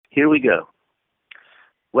Here we go.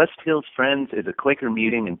 West Hills Friends is a Quaker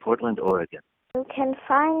meeting in Portland, Oregon. You can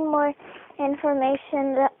find more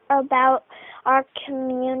information about our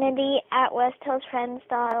community at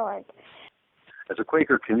westhillsfriends.org. As a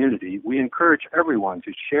Quaker community, we encourage everyone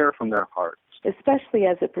to share from their hearts, especially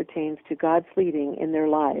as it pertains to God's leading in their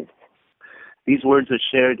lives. These words are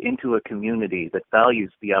shared into a community that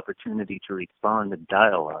values the opportunity to respond and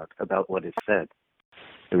dialogue about what is said.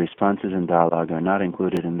 The responses and dialogue are not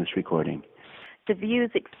included in this recording. The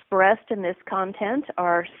views expressed in this content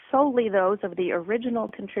are solely those of the original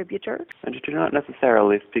contributor and do not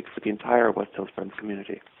necessarily speak for the entire West Hills Friends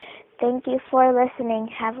community. Thank you for listening.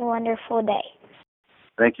 Have a wonderful day.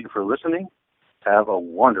 Thank you for listening. Have a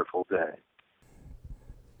wonderful day.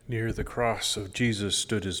 Near the cross of Jesus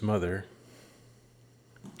stood his mother's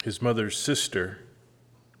sister,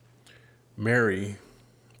 Mary,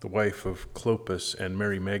 the wife of Clopas, and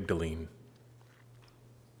Mary Magdalene.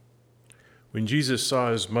 When Jesus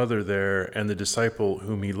saw his mother there and the disciple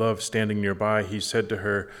whom he loved standing nearby, he said to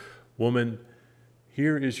her, "Woman,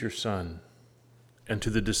 here is your son," and to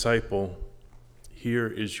the disciple, "Here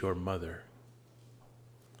is your mother."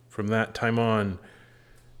 From that time on,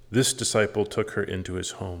 this disciple took her into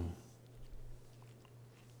his home.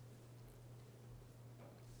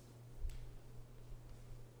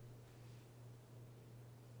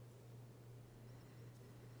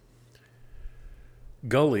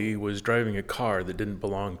 Gully was driving a car that didn't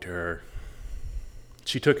belong to her.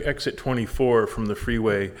 She took exit 24 from the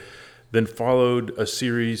freeway, then followed a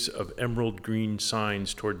series of emerald green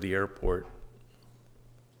signs toward the airport.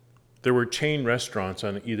 There were chain restaurants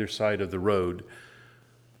on either side of the road.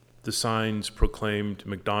 The signs proclaimed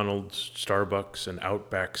McDonald's, Starbucks, and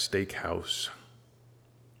Outback Steakhouse.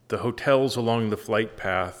 The hotels along the flight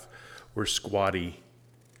path were squatty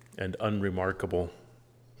and unremarkable.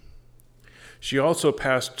 She also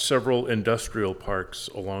passed several industrial parks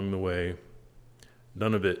along the way.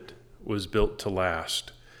 None of it was built to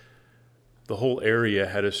last. The whole area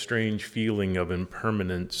had a strange feeling of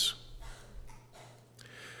impermanence.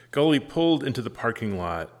 Gully pulled into the parking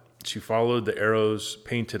lot. She followed the arrows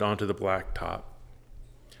painted onto the blacktop.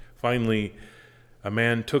 Finally, a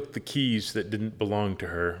man took the keys that didn't belong to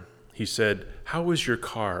her. He said, "How was your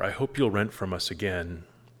car? I hope you'll rent from us again."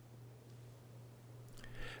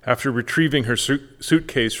 After retrieving her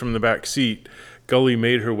suitcase from the back seat, Gully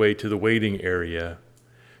made her way to the waiting area.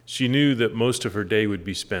 She knew that most of her day would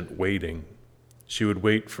be spent waiting. She would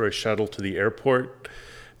wait for a shuttle to the airport,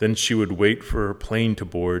 then she would wait for her plane to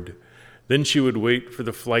board, then she would wait for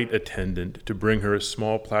the flight attendant to bring her a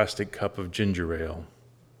small plastic cup of ginger ale.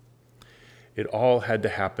 It all had to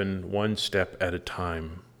happen one step at a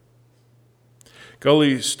time.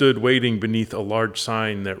 Gully stood waiting beneath a large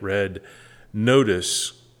sign that read,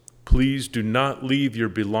 "Notice, please do not leave your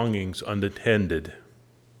belongings unattended."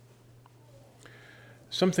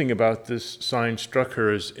 Something about this sign struck her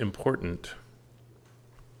as important.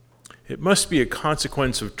 It must be a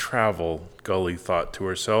consequence of travel, Gully thought to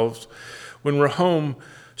herself. When we're home,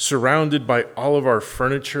 surrounded by all of our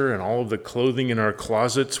furniture and all of the clothing in our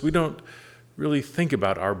closets, we don't really think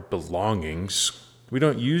about our belongings. We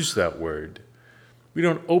don't use that word. We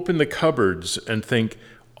don't open the cupboards and think,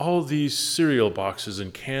 all these cereal boxes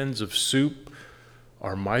and cans of soup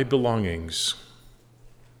are my belongings.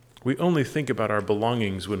 We only think about our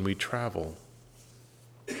belongings when we travel.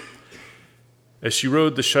 As she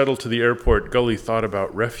rode the shuttle to the airport, Gully thought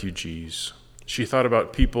about refugees. She thought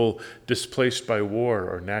about people displaced by war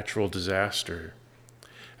or natural disaster.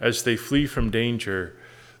 As they flee from danger,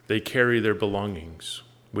 they carry their belongings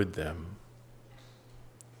with them.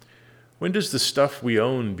 When does the stuff we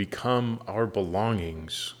own become our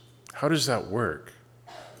belongings? How does that work?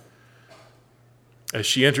 As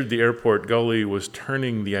she entered the airport, Gully was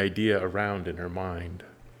turning the idea around in her mind.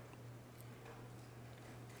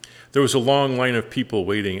 There was a long line of people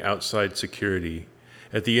waiting outside security.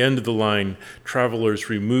 At the end of the line, travelers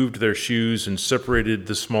removed their shoes and separated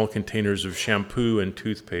the small containers of shampoo and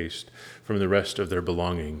toothpaste from the rest of their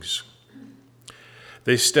belongings.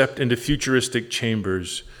 They stepped into futuristic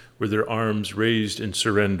chambers with their arms raised in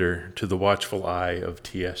surrender to the watchful eye of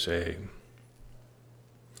TSA.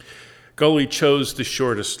 Gully chose the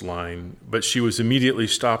shortest line, but she was immediately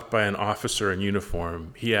stopped by an officer in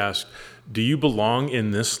uniform. He asked, "Do you belong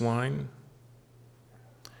in this line?"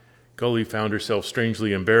 Gully found herself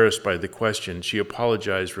strangely embarrassed by the question. She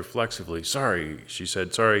apologized reflexively. "Sorry," she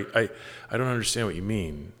said, "sorry, I don't understand what you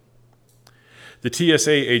mean." The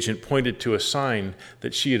TSA agent pointed to a sign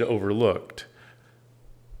that she had overlooked.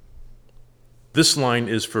 This line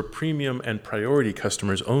is for premium and priority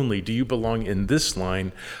customers only. Do you belong in this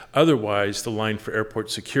line? Otherwise, the line for airport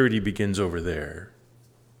security begins over there.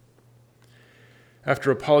 After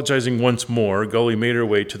apologizing once more, Gully made her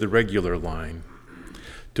way to the regular line.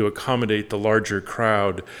 To accommodate the larger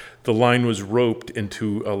crowd, the line was roped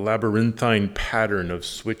into a labyrinthine pattern of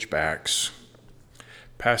switchbacks.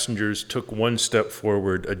 Passengers took one step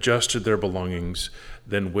forward, adjusted their belongings,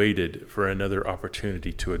 then waited for another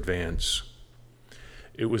opportunity to advance.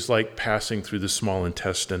 It was like passing through the small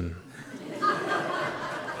intestine.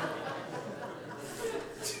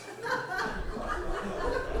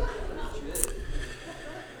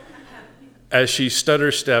 As she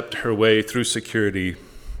stutter-stepped her way through security,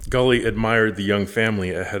 Gully admired the young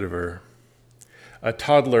family ahead of her. A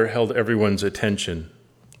toddler held everyone's attention.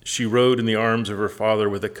 She rode in the arms of her father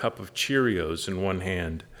with a cup of Cheerios in one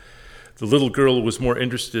hand. The little girl was more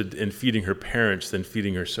interested in feeding her parents than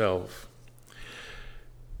feeding herself.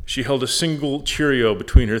 She held a single Cheerio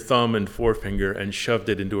between her thumb and forefinger and shoved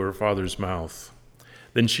it into her father's mouth.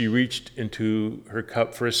 Then she reached into her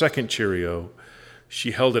cup for a second Cheerio.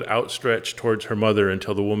 She held it outstretched towards her mother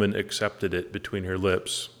until the woman accepted it between her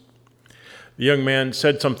lips. The young man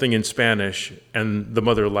said something in Spanish, and the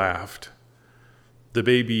mother laughed. The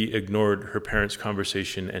baby ignored her parents'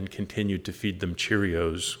 conversation and continued to feed them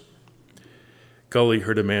Cheerios. Gully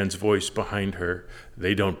heard a man's voice behind her.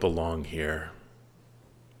 "They don't belong here."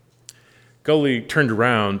 Gully turned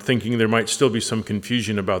around, thinking there might still be some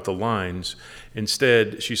confusion about the lines.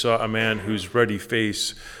 Instead, she saw a man whose ruddy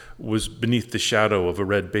face was beneath the shadow of a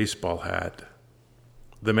red baseball hat.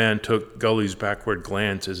 The man took Gully's backward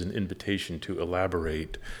glance as an invitation to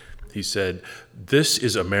elaborate. He said, "This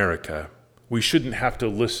is America. We shouldn't have to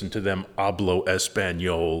listen to them hablo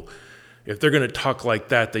español. If they're going to talk like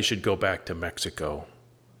that, they should go back to Mexico."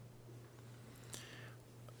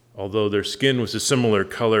 Although their skin was a similar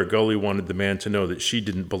color, Gully wanted the man to know that she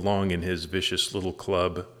didn't belong in his vicious little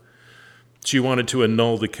club. She wanted to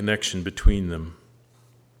annul the connection between them.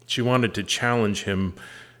 She wanted to challenge him,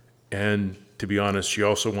 and to be honest, she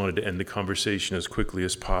also wanted to end the conversation as quickly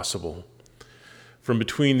as possible. From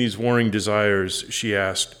between these warring desires, she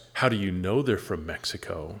asked, "How do you know they're from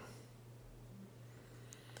Mexico?"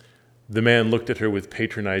 The man looked at her with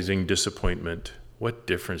patronizing disappointment. "What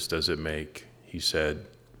difference does it make?" he said.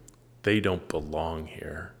 "They don't belong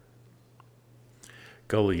here."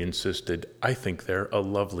 Gully insisted, "I think they're a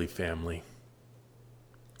lovely family."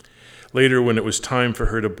 Later, when it was time for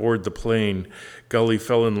her to board the plane, Gully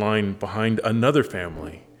fell in line behind another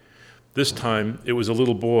family. This time, it was a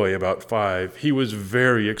little boy about 5. He was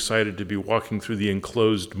very excited to be walking through the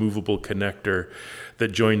enclosed movable connector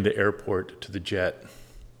that joined the airport to the jet.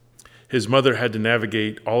 His mother had to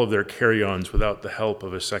navigate all of their carry-ons without the help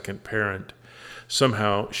of a second parent.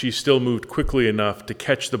 Somehow, she still moved quickly enough to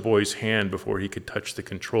catch the boy's hand before he could touch the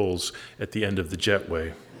controls at the end of the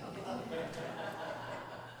jetway.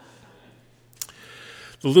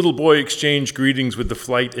 The little boy exchanged greetings with the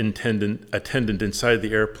flight attendant inside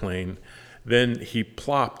the airplane. Then he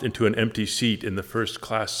plopped into an empty seat in the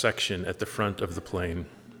first-class section at the front of the plane.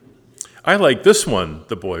 "I like this one,"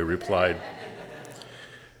 the boy replied.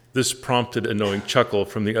 This prompted a knowing chuckle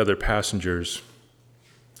from the other passengers.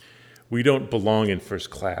 "We don't belong in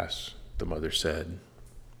first class," the mother said.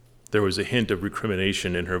 There was a hint of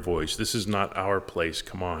recrimination in her voice. "This is not our place,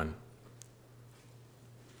 come on."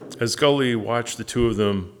 As Gully watched the two of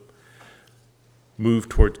them move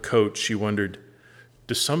toward coach, she wondered,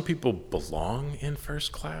 do some people belong in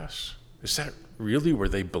first class? Is that really where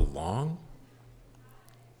they belong?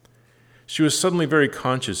 She was suddenly very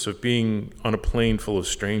conscious of being on a plane full of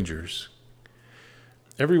strangers.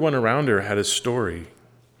 Everyone around her had a story.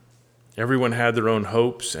 Everyone had their own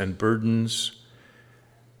hopes and burdens.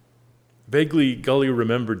 Vaguely, Gully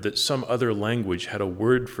remembered that some other language had a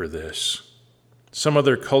word for this. Some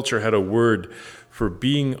other culture had a word for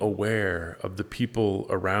being aware of the people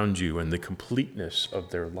around you and the completeness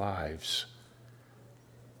of their lives.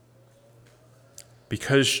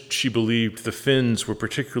 Because she believed the Finns were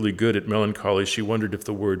particularly good at melancholy, she wondered if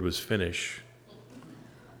the word was Finnish.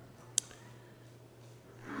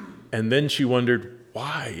 And then she wondered,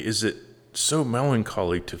 why is it so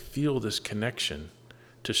melancholy to feel this connection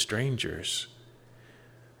to strangers?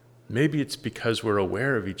 Maybe it's because we're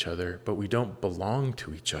aware of each other, but we don't belong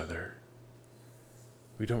to each other.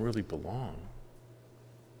 We don't really belong.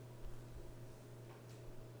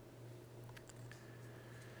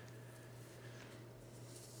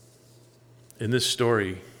 In this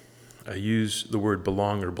story, I use the word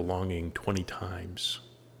belong or belonging 20 times.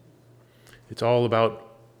 It's all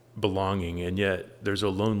about belonging, and yet there's a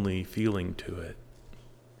lonely feeling to it.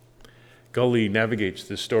 Gully navigates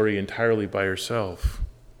this story entirely by herself.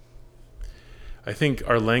 I think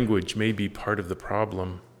our language may be part of the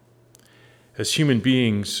problem. As human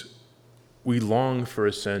beings, we long for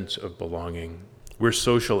a sense of belonging. We're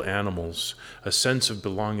social animals. A sense of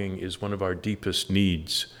belonging is one of our deepest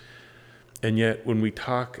needs. And yet, when we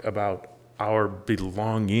talk about our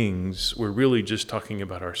belongings, we're really just talking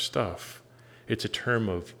about our stuff. It's a term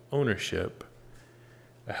of ownership.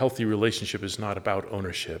 A healthy relationship is not about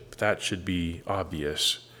ownership. That should be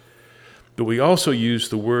obvious. But we also use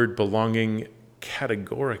the word belonging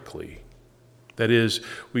categorically. That is,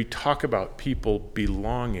 we talk about people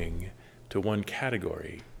belonging to one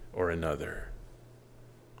category or another.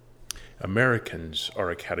 Americans are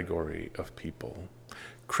a category of people.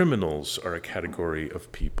 Criminals are a category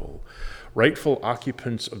of people. Rightful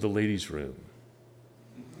occupants of the ladies' room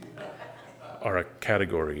are a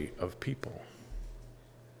category of people.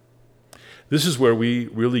 This is where we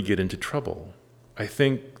really get into trouble. I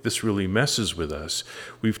think this really messes with us.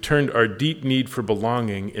 We've turned our deep need for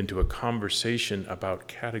belonging into a conversation about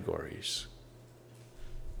categories.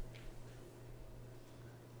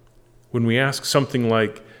 When we ask something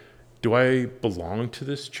like, do I belong to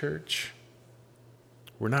this church?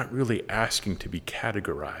 We're not really asking to be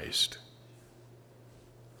categorized.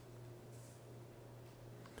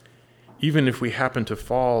 Even if we happen to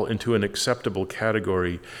fall into an acceptable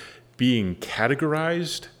category, being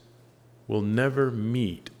categorized will never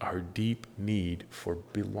meet our deep need for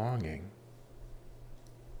belonging.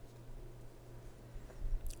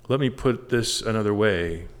 Let me put this another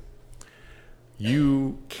way.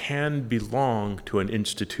 You can belong to an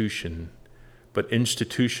institution, but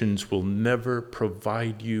institutions will never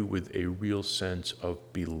provide you with a real sense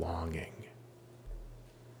of belonging.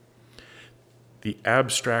 The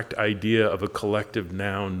abstract idea of a collective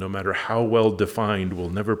noun, no matter how well defined, will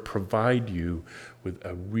never provide you with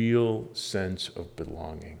a real sense of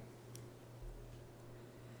belonging.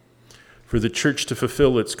 For the church to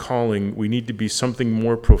fulfill its calling, we need to be something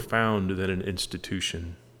more profound than an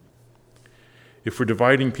institution. If we're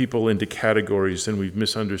dividing people into categories, then we've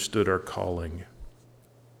misunderstood our calling.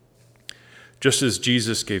 Just as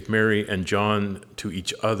Jesus gave Mary and John to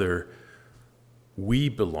each other, we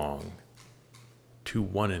belong to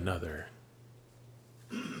one another.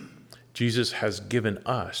 Jesus has given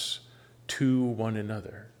us to one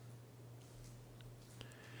another.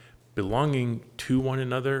 Belonging to one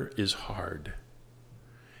another is hard.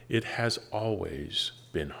 It has always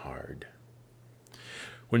been hard.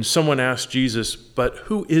 When someone asked Jesus, "But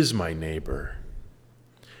who is my neighbor?"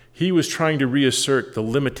 he was trying to reassert the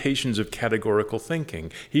limitations of categorical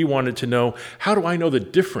thinking. He wanted to know, how do I know the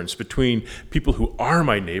difference between people who are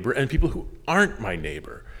my neighbor and people who aren't my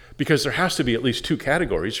neighbor? Because there has to be at least two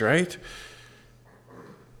categories, right?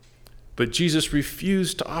 But Jesus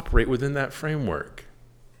refused to operate within that framework.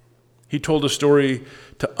 He told a story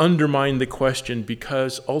to undermine the question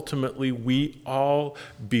because ultimately we all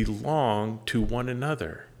belong to one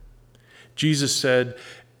another. Jesus said,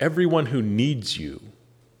 everyone who needs you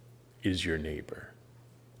is your neighbor.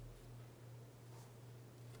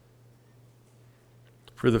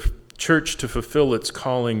 For the church to fulfill its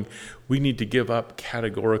calling, we need to give up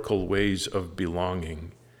categorical ways of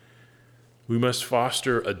belonging. We must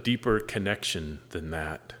foster a deeper connection than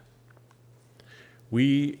that.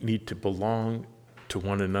 We need to belong to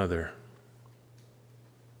one another.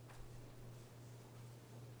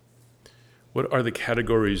 What are the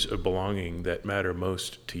categories of belonging that matter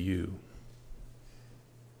most to you?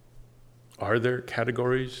 Are there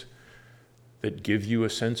categories that give you a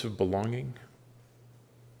sense of belonging?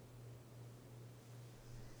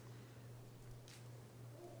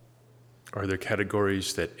 Are there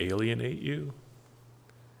categories that alienate you?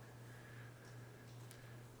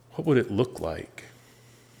 What would it look like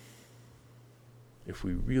if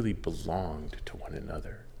we really belonged to one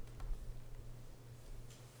another?